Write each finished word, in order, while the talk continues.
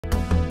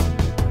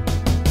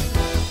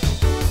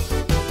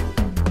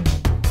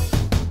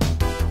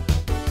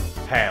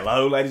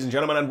Hello ladies and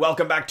gentlemen, and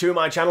welcome back to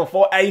my channel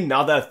for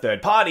another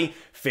third-party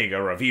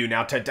figure review.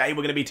 Now today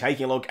we're going to be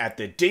taking a look at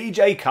the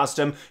DJ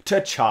Custom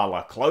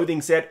T'Challa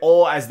clothing set,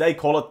 or as they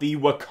call it, the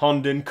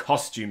Wakandan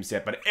costume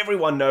set, but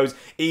everyone knows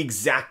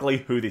exactly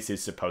who this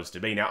is supposed to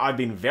be. Now I've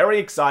been very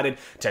excited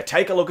to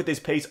take a look at this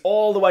piece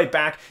all the way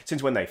back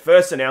since when they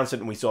first announced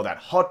it and we saw that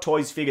Hot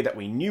Toys figure that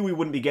we knew we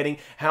wouldn't be getting.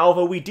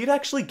 However, we did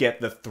actually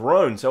get the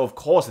throne, so of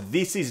course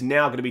this is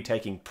now going to be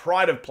taking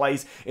pride of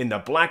place in the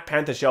Black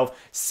Panther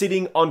shelf,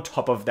 sitting on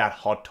top of that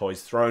Hot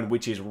Toys throne,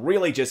 which is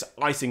really just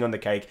icing on the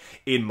cake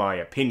in my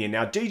opinion.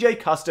 Now DJ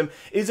Custom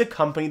is a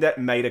company that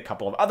made a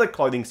couple of other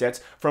clothing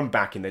sets from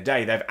back in the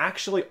day. They've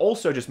actually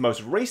also just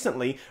most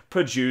recently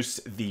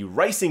produced the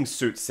racing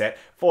suit set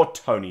for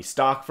Tony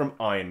Stark from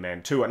Iron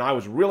Man 2, and I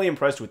was really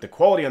impressed with the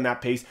quality on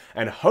that piece,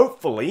 and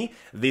hopefully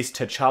this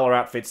T'Challa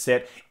outfit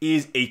set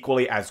is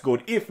equally as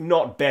good, if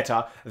not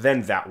better,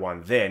 than that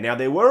one there. Now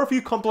there were a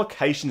few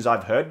complications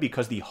I've heard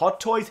because the Hot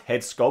Toys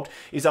head sculpt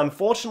is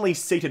unfortunately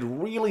seated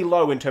really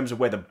low in terms of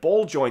where the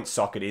ball joint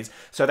socket is,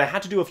 so they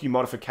had to do a few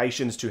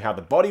modifications to how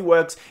the body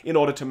works in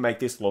order to make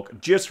this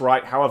look just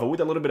right. However, with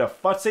a little bit of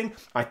futzing,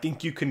 I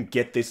think you can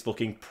get this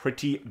looking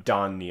pretty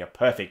darn near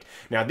perfect.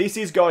 Now this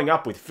is going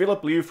up with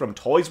Philip Liu from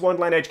Toys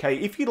Wonderland HK.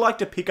 If you'd like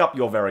to pick up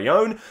your very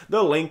own,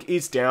 the link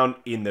is down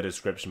in the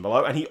description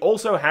below, and he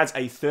also has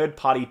a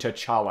third-party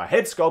T'Challa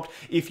head sculpt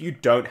if you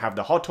don't have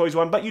the Hot Toys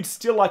one, but you'd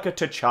still like a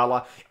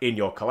T'Challa in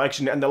your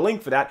collection, and the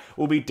link for that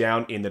will be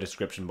down in the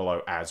description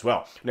below as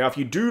well. Now if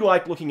you do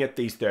like looking at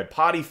these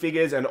third-party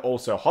figures and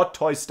also Hot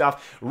Toys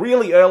stuff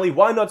really early,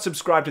 why not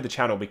subscribe to the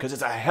channel, because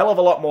there's a hell of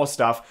a lot more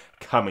stuff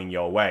coming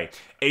your way.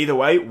 Either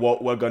way,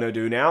 what we're going to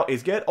do now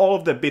is get all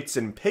of the bits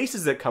and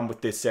pieces that come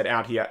with this set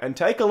out here and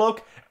take a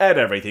look at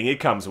everything it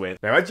comes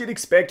with. Now, as you'd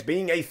expect,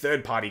 being a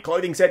third-party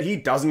clothing set, he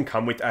doesn't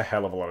come with a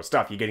hell of a lot of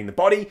stuff. You're getting the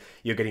body,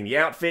 you're getting the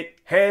outfit,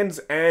 hands,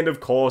 and of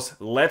course,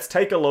 let's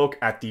take a look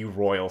at the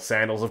royal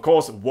sandals. Of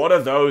course, what are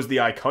those? The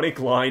iconic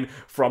line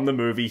from the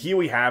movie. Here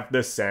we have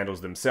the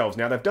sandals themselves.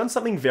 Now, they've done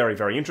something very,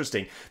 very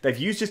interesting. They've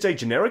used just a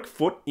generic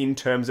foot in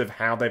terms of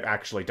how they've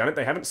actually done it.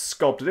 They haven't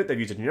sculpted it. They've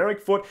used a generic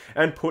foot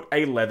and put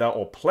a leather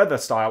or pleather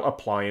style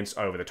appliance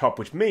over the top,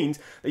 which means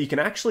that you can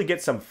actually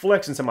get some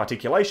flex and some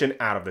articulation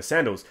out of the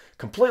sandals.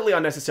 Completely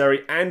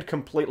unnecessary and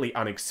completely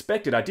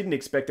unexpected. I didn't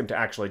expect them to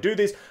actually do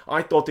this.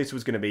 I thought this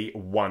was going to be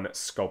one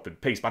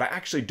sculpted piece, but I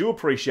actually do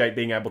appreciate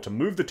being able to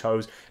move the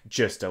toes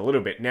just a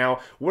little bit.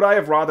 Now, would I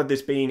have rathered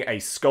this being a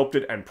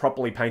sculpted and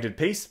properly painted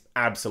piece?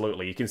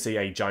 Absolutely. You can see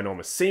a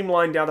ginormous seam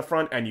line down the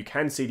front, and you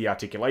can see the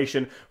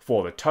articulation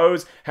for the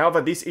toes.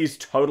 However, this is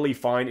totally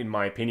fine in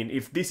my opinion.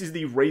 If this is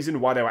the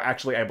reason why they were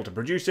actually able to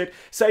produce it,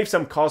 save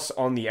some costs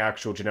on the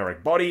actual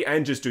generic body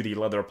and just do the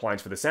leather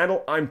appliance for the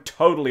sandal, I'm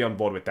totally on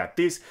board with that.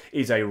 This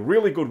is a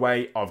really good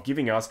way of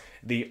giving us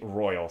the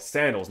royal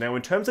sandals. Now,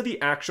 in terms of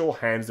the actual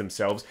hands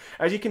themselves,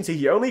 as you can see,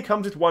 he only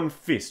comes with one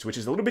fist, which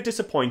is a little bit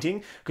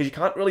disappointing because you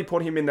can't really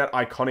put him in that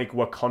iconic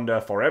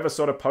Wakanda forever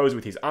sort of pose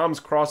with his arms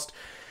crossed.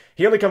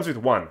 He only comes with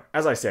one.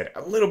 As I said,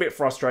 a little bit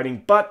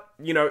frustrating, but,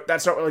 you know,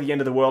 that's not really the end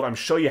of the world. I'm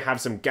sure you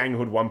have some Gang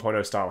Hood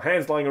 1.0 style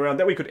hands lying around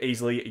that we could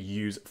easily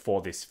use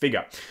for this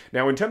figure.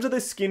 Now, in terms of the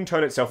skin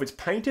tone itself, it's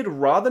painted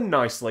rather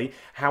nicely.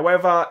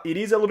 However, it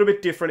is a little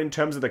bit different in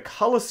terms of the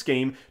color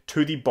scheme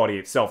to the body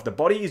itself. The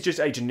body is just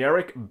a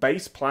generic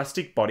base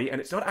plastic body,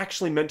 and it's not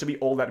actually meant to be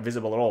all that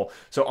visible at all.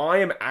 So I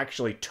am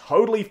actually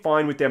totally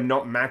fine with them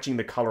not matching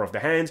the color of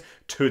the hands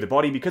to the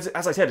body because,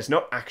 as I said, it's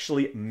not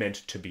actually meant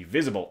to be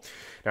visible.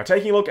 Now,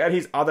 taking a look at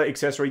his other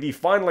accessory, the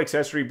final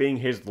accessory being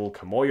his little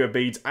Kimoyo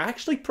beads, I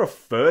actually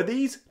prefer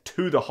these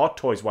to the Hot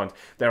Toys ones.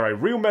 They're a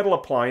real metal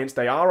appliance.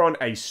 They are on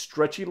a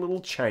stretchy little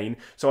chain,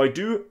 so I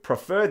do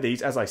prefer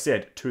these, as I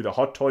said, to the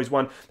Hot Toys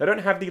one. They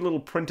don't have the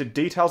little printed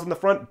details in the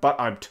front, but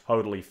I'm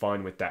totally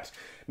fine with that.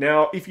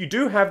 Now, if you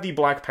do have the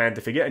Black Panther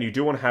figure and you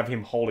do want to have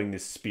him holding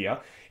this spear,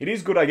 it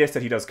is good, I guess,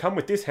 that he does come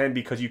with this hand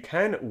because you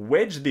can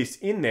wedge this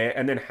in there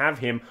and then have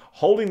him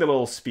holding the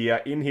little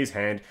spear in his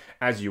hand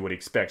as you would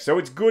expect. So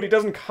it's good. It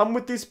doesn't come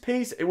with this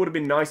piece. It would have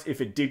been nice if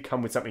it did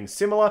come with something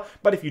similar,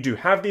 but if you do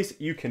have this,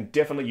 you can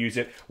definitely use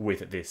it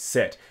with this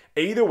set.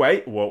 Either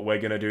way, what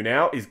we're going to do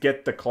now is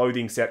get the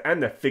clothing set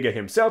and the figure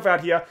himself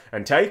out here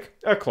and take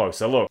a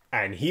closer look.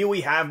 And here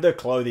we have the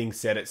clothing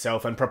set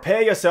itself, and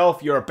prepare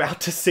yourself, you're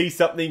about to see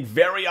something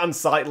very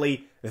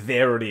unsightly.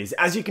 There it is.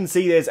 As you can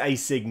see, there's a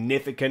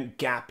significant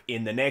gap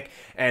in the neck,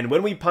 and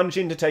when we punch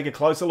in to take a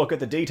closer look at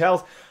the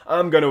details,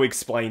 I'm going to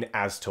explain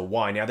as to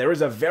why. Now, there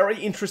is a very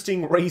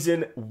interesting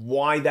reason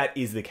why that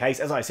is the case.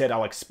 As I said,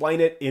 I'll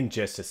explain it in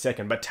just a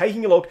second, but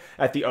taking a look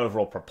at the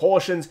overall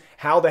proportions,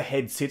 how the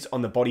head sits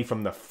on the body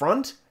from the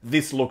front,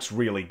 this looks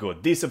really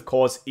good. This, of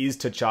course, is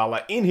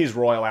T'Challa in his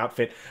royal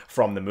outfit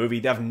from the movie.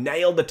 They've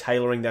nailed the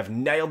tailoring, they've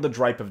nailed the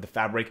drape of the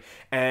fabric,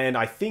 and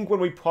I think when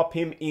we pop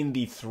him in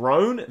the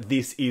throne,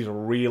 this is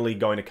really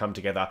going to come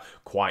together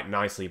quite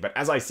nicely. But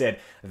as I said,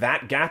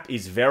 that gap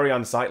is very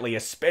unsightly,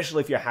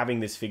 especially if you're having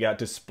this figure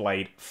display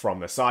displayed from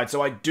the side.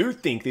 So I do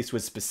think this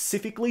was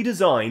specifically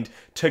designed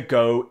to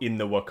go in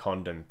the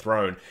Wakandan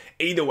throne.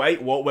 Either way,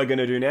 what we're going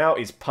to do now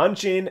is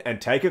punch in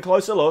and take a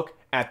closer look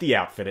at the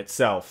outfit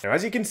itself. Now,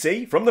 as you can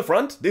see from the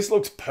front, this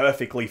looks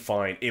perfectly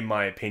fine in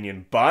my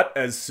opinion, but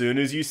as soon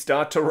as you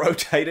start to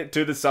rotate it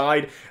to the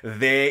side,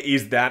 there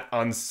is that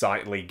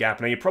unsightly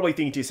gap. Now, you're probably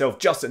thinking to yourself,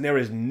 Justin, there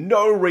is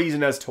no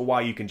reason as to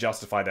why you can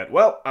justify that.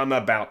 Well, I'm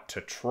about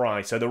to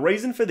try. So the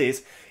reason for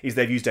this is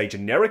they've used a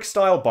generic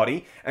style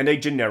body and a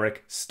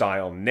generic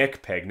style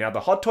neck peg. Now,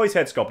 the Hot Toys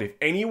Headsculpt, if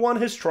anyone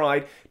has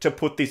tried to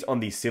put this on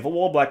the Civil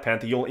War Black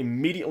Panther, you'll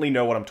immediately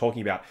know what I'm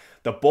talking about.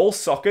 The ball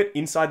socket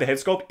inside the head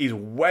sculpt is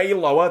way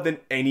lower than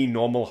any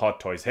normal Hot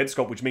Toys head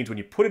sculpt, which means when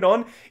you put it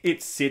on,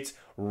 it sits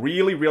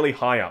really, really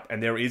high up,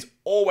 and there is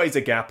always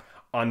a gap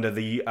under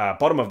the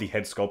bottom of the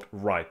head sculpt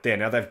right there.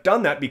 Now, they've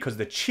done that because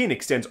the chin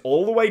extends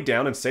all the way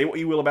down, and say what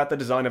you will about the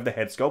design of the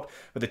head sculpt,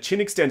 but the chin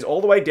extends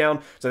all the way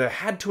down, so they've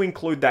had to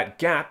include that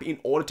gap in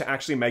order to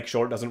actually make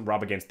sure it doesn't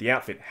rub against the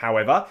outfit.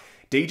 However,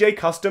 DJ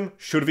Custom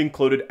should have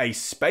included a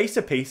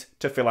spacer piece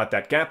to fill out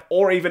that gap,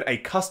 or even a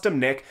custom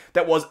neck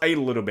that was a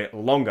little bit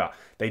longer.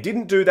 They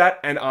didn't do that,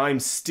 and I'm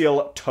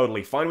still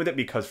totally fine with it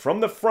because from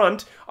the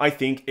front, I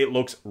think it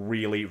looks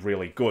really,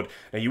 really good.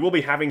 Now, you will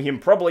be having him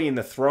probably in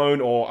the throne,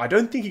 or I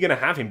don't think you're going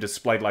to have him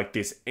displayed like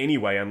this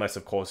anyway, unless,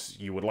 of course,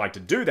 you would like to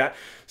do that.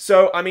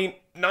 So, I mean,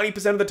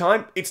 90% of the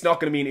time, it's not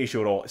going to be an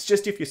issue at all. It's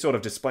just if you're sort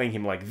of displaying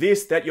him like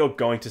this, that you're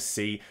going to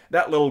see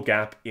that little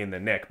gap in the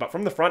neck. But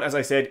from the front, as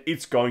I said,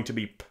 it's going to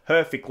be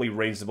perfectly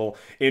reasonable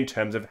in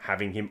terms of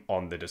having him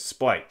on the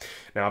display.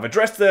 Now, I've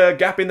addressed the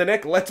gap in the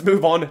neck. Let's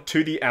move on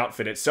to the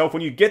outfit itself.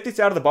 When you get this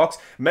out of the box,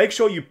 make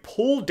sure you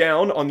pull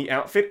down on the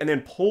outfit and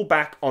then pull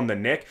back on the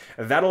neck.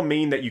 That'll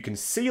mean that you can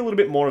see a little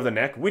bit more of the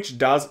neck, which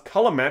does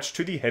color match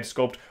to the head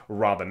sculpt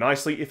rather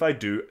nicely, if I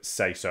do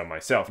say so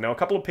myself. Now, a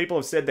couple of people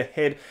have said the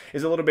head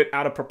is a little bit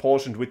out of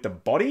proportion with the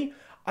body.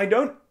 I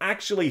don't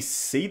actually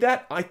see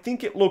that. I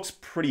think it looks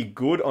pretty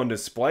good on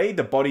display.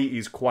 The body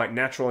is quite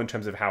natural in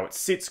terms of how it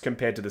sits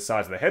compared to the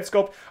size of the head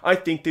sculpt. I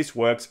think this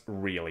works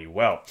really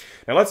well.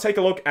 Now let's take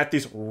a look at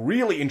this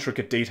really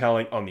intricate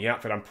detailing on the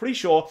outfit. I'm pretty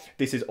sure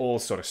this is all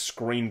sort of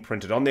screen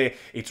printed on there.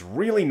 It's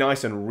really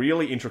nice and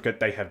really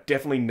intricate. They have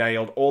definitely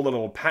nailed all the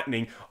little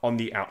patterning on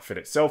the outfit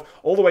itself,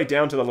 all the way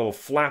down to the little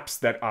flaps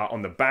that are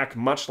on the back,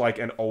 much like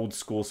an old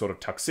school sort of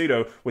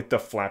tuxedo with the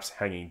flaps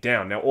hanging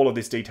down. Now all of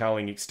this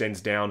detailing extends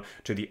down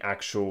to the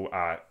actual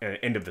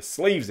end of the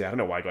sleeves there. I don't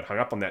know why I got hung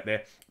up on that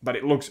there, but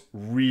it looks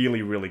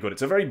really, really good.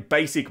 It's a very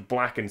basic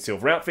black and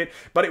silver outfit,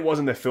 but it was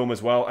in the film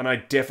as well, and I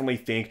definitely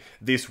think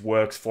this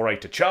works for a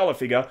T'Challa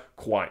figure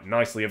quite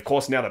nicely. Of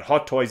course, now that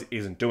Hot Toys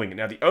isn't doing it.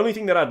 Now, the only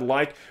thing that I'd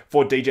like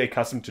for DJ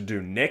Custom to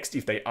do next,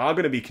 if they are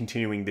going to be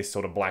continuing this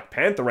sort of Black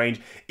Panther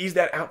range, is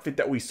that outfit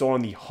that we saw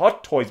in the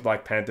Hot Toys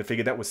Black Panther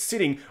figure that was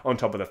sitting on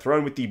top of the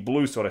throne with the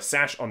blue sort of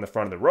sash on the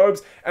front of the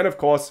robes, and of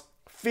course,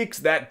 fix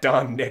that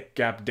darn neck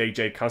gap,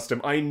 DJ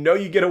Custom. I know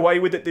you get away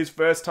with it this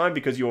first time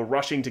because you're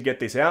rushing to get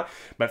this out,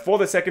 but for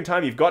the second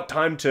time, you've got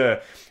time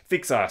to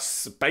fix a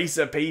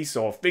spacer piece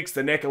or fix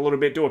the neck a little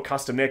bit, do a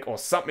custom neck or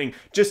something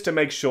just to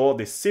make sure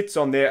this sits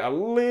on there a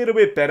little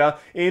bit better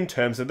in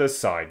terms of the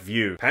side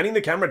view. Panning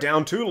the camera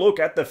down to look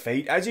at the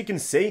feet, as you can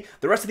see,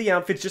 the rest of the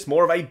outfit's just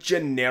more of a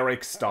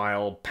generic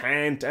style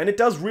pant, and it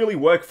does really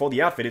work for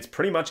the outfit. It's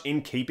pretty much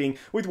in keeping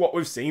with what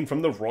we've seen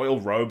from the royal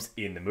robes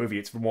in the movie.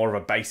 It's more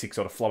of a basic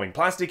sort of flowing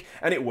plastic,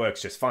 and it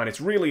works just fine.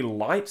 It's really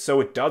light, so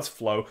it does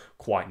flow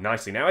quite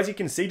nicely. Now, as you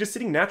can see, just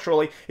sitting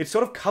naturally, it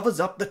sort of covers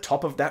up the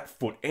top of that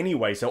foot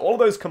anyway, so all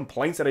those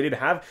complaints that I did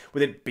have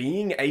with it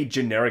being a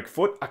generic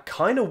foot are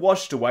kind of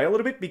washed away a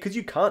little bit because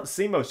you can't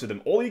see most of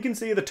them. All you can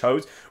see are the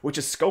toes, which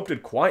are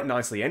sculpted quite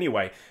nicely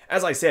anyway.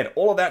 As I said,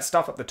 all of that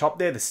stuff up the top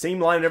there, the seam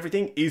line and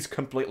everything is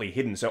completely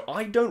hidden, so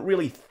I don't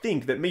really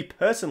think that, me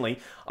personally,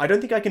 I don't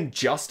think I can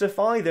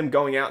justify them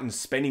going out and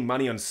spending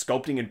money on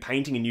sculpting and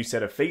painting a new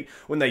set of feet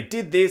when they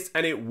did this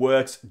and it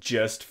works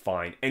just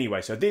fine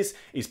anyway. So this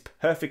is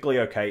perfectly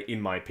okay in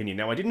my opinion.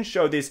 Now, I didn't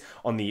show this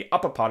on the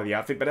upper part of the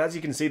outfit, but as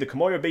you can see, the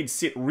Kimoyo beads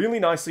sit really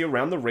nicely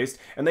around the wrist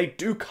and they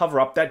do cover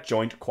up that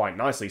joint quite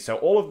nicely. So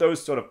all of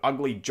those sort of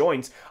ugly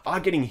joints are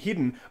getting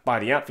hidden by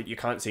the outfit. You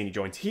can't see any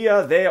joints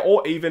here, there,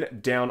 or even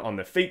down on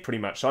the feet pretty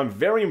much. So I'm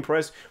very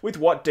impressed with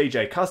what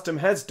DJ Custom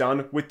has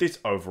done with this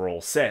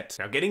overall set.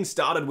 Now, getting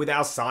started with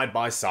our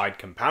side-by-side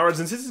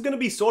comparisons, this is going to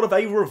be sort of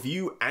a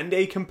review and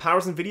a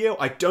comparison video.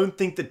 I don't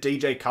think the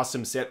DJ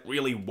Custom set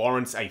really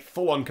warrants a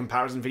full-on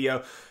comparison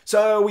video,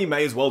 so we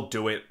may as well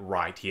do it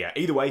right here.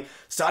 Either way,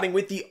 starting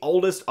with the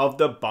oldest of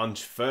the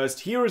bunch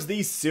first, here is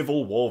the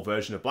Civil War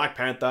version of Black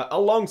Panther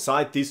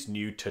alongside this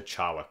new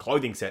T'Challa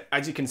clothing set.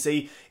 As you can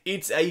see,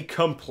 it's a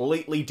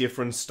completely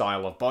different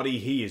style of body.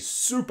 He is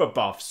super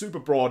buff, super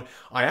broad.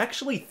 I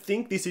actually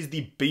think this is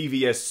the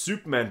BVS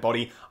Superman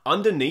body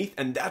underneath,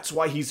 and that's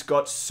why he's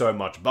got so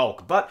much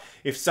bulk. But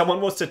if someone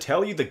was to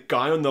tell you the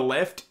guy on the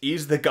left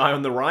is the guy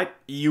on the right,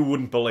 you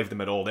wouldn't believe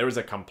them at all. all. There is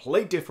a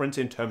complete difference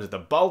in terms of the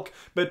bulk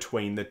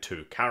between the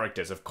two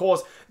characters. Of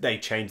course, they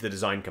changed the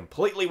design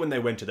completely when they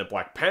went to the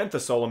Black Panther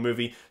solo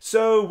movie,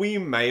 so we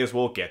may as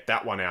well get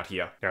that one out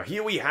here. Now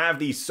here we have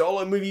the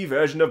solo movie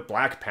version of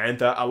Black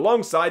Panther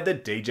alongside the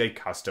DJ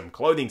custom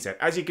clothing set.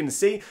 As you can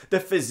see, the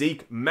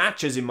physique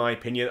matches, in my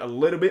opinion, a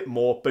little bit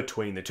more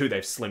between the two.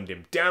 They've slimmed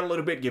him down a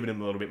little bit, given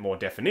him a little bit more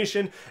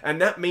definition,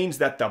 and that means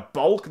that the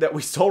bulk that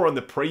we saw on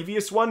the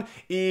previous one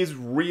is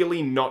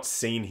really not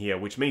seen here,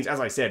 which means, as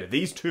I said,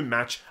 these two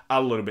match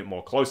a little bit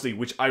more closely,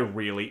 which I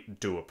really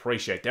do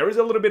appreciate. There is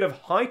a little bit of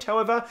height,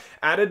 however,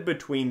 added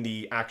between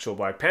the actual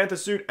Black Panther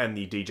suit and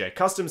the DJ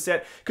custom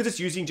set, because it's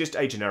using just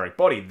a generic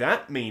body.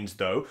 That means,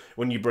 though,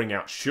 when you bring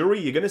out Shuri,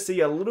 you're going to see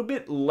a little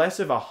bit less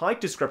of a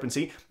height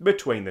discrepancy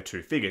between the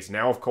two figures.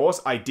 Now, of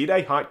course, I did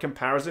a height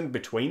comparison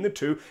between the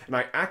two, and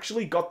I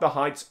actually got the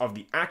heights of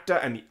the actor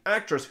and the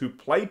actress who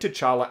played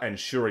T'Challa and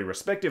Shuri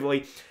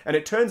respectively, and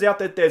it turns out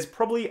that there's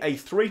probably a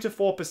 3 to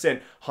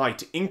 4%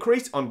 height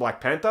increase on Black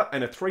Panther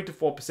and a 3 to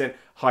 4%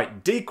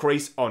 height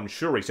decrease on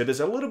Shuri. So there's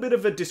a little bit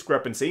of a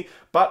discrepancy,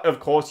 but of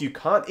course you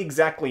can't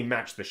exactly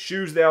match the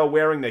shoes they are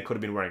wearing. They could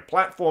have been wearing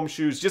platform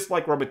shoes, just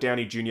like Robert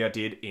Downey Jr.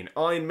 did in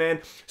Iron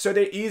Man. So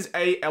there is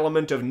a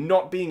element of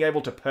not being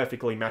able to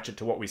perfectly match it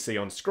to what we see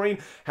on screen.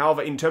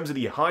 However, in terms of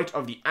the height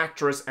of the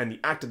actress and the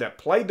actor that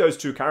played those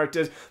two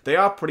characters, they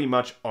are pretty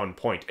much on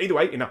point. Either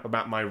way, enough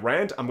about my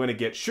rant. I'm going to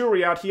get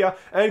Shuri out here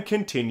and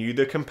continue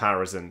the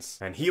comparisons.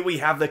 And here we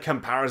have the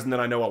comparison that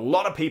I know a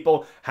lot of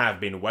people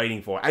have been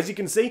waiting for. As you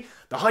can see,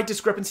 the height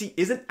discrepancy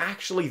isn't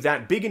actually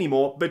that big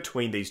anymore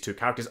between these two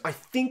characters. I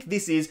think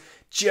this is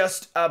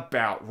just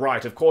about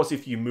right. Of course,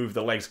 if you move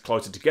the legs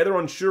closer together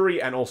on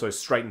Shuri and also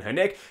straighten her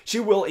neck, she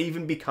will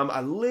even become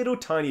a little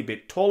tiny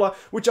bit taller,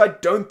 which I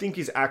don't think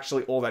is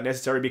actually all that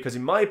necessary because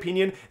in my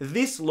opinion,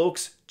 this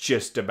looks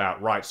just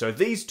about right. So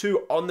these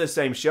two on the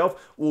same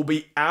shelf will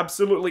be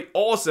absolutely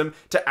awesome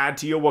to add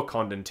to your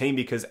Wakandan team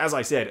because, as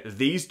I said,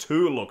 these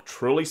two look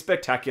truly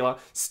spectacular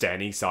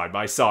standing side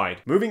by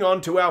side. Moving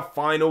on to our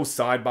final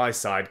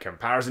side-by-side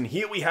comparison,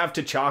 here we have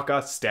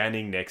T'Chaka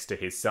standing next to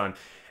his son.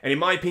 And in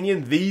my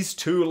opinion, these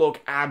two look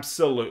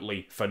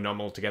absolutely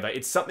phenomenal together.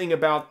 It's something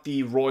about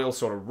the royal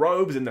sort of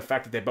robes and the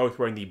fact that they're both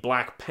wearing the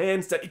black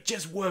pants that it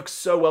just works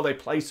so well. They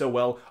play so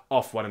well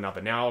off one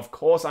another. Now, of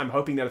course, I'm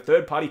hoping that a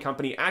third-party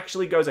company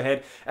actually goes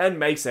ahead and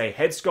makes a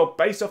head sculpt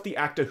based off the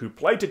actor who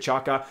played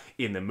T'Chaka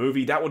in the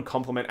movie. That would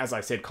complement, as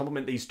I said,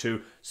 complement these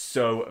two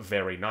so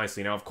very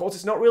nicely. Now, of course,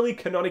 it's not really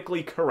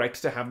canonically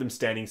correct to have them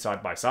standing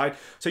side by side,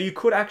 so you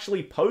could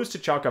actually pose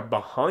T'Chaka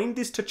behind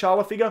this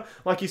T'Challa figure,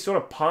 like he's sort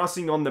of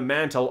passing on the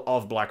mantle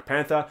of Black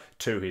Panther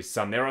to his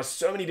son. There are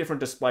so many different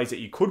displays that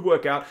you could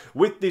work out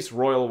with this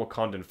royal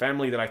Wakandan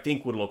family that I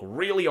think would look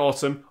really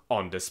awesome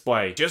on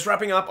display. Just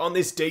wrapping up on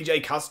this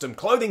DJ custom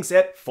clothing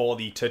set for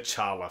the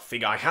T'Challa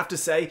figure. I have to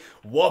say,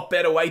 what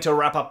better way to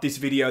wrap up this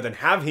video than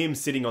have him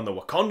sitting on the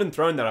Wakandan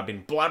throne that I've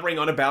been blabbering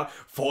on about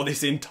for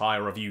this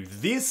entire review.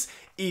 This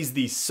is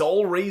the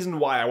sole reason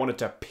why I wanted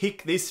to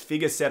pick this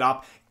figure set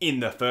up in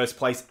the first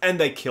place, and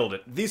they killed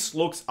it. This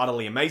looks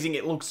utterly amazing.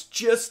 It looks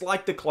just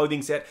like the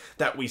clothing set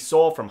that we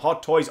saw from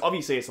Hot Toys.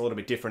 Obviously, it's a little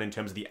bit different in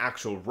terms of the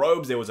actual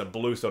robes. There was a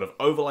blue sort of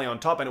overlay on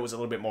top, and it was a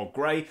little bit more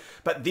grey,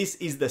 but this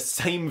is the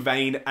same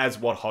vein as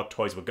what Hot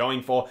Toys were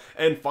going for.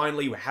 And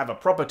finally, we have a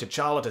proper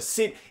T'Challa to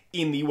sit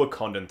in the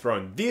Wakandan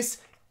throne. This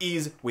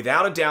is,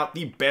 without a doubt,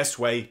 the best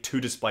way to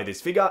display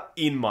this figure,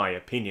 in my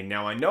opinion.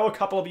 Now, I know a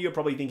couple of you are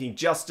probably thinking,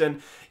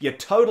 Justin, you're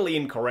totally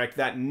incorrect.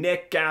 That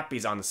neck gap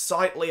is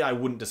unsightly. I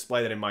wouldn't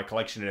display that in my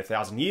collection in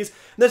 1,000 years.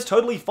 And that's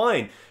totally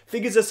fine.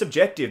 Figures are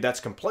subjective. That's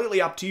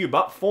completely up to you.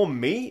 But for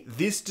me,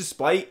 this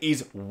display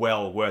is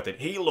well worth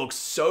it. He looks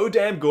so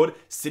damn good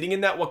sitting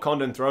in that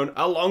Wakandan throne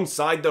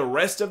alongside the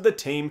rest of the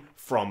team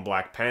from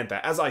Black Panther.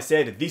 As I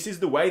said, this is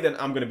the way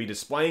that I'm going to be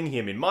displaying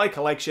him in my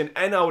collection,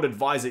 and I would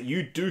advise that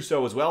you do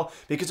so as well,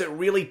 because it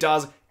really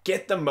does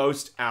get the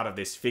most out of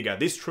this figure.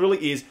 This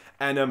truly is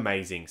an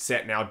amazing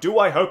set. Now, do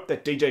I hope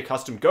that DJ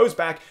Custom goes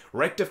back,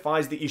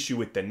 rectifies the issue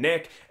with the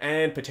neck,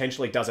 and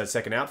potentially does a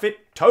second outfit?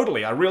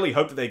 Totally. I really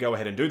hope that they go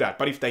ahead and do that.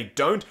 But if they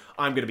don't,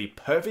 I'm going to be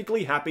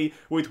perfectly happy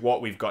with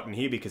what we've gotten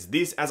here, because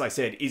this, as I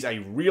said, is a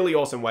really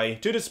awesome way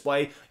to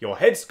display your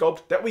head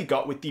sculpt that we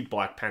got with the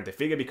Black Panther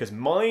figure, because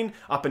mine,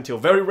 up until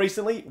very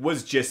recently,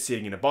 was just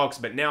sitting in a box,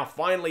 but now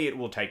finally it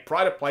will take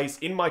pride of place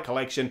in my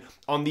collection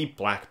on the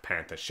Black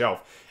Panther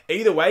shelf.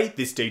 Either way,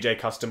 this DJ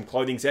Custom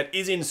clothing set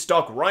is in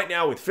stock right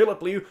now with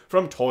Philip Liu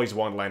from Toys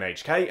Wonderland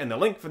HK, and the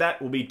link for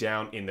that will be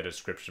down in the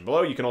description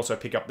below. You can also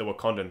pick up the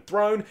Wakandan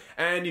throne,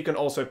 and you can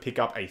also pick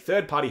up a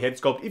third-party head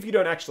sculpt if you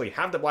don't actually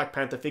have the Black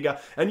Panther figure,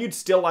 and you'd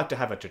still like to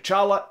have a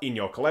T'Challa in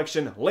your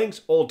collection.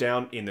 Links all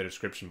down in the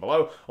description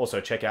below. Also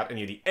check out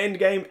any of the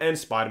Endgame and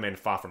Spider-Man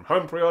Far From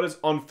Home pre-orders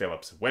on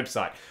Philip's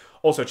website.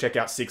 Also check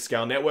out Six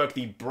Scale Network,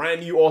 the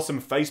brand new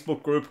awesome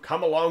Facebook group.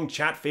 Come along,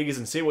 chat figures,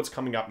 and see what's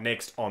coming up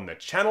next on the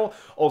channel.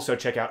 Also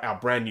check out our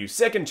brand new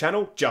second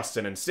channel,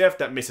 Justin and Steph,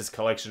 that Mrs.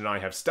 Collection and I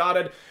have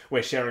started.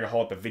 We're sharing a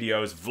whole lot of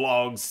videos,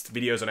 vlogs,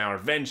 videos on our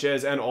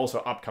adventures, and also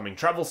upcoming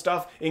travel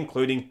stuff,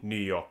 including New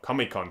York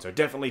Comic Con. So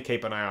definitely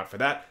keep an eye out for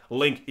that.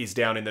 Link is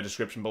down in the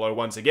description below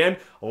once again.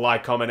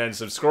 Like, comment, and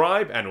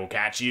subscribe, and we'll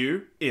catch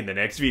you in the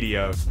next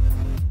video.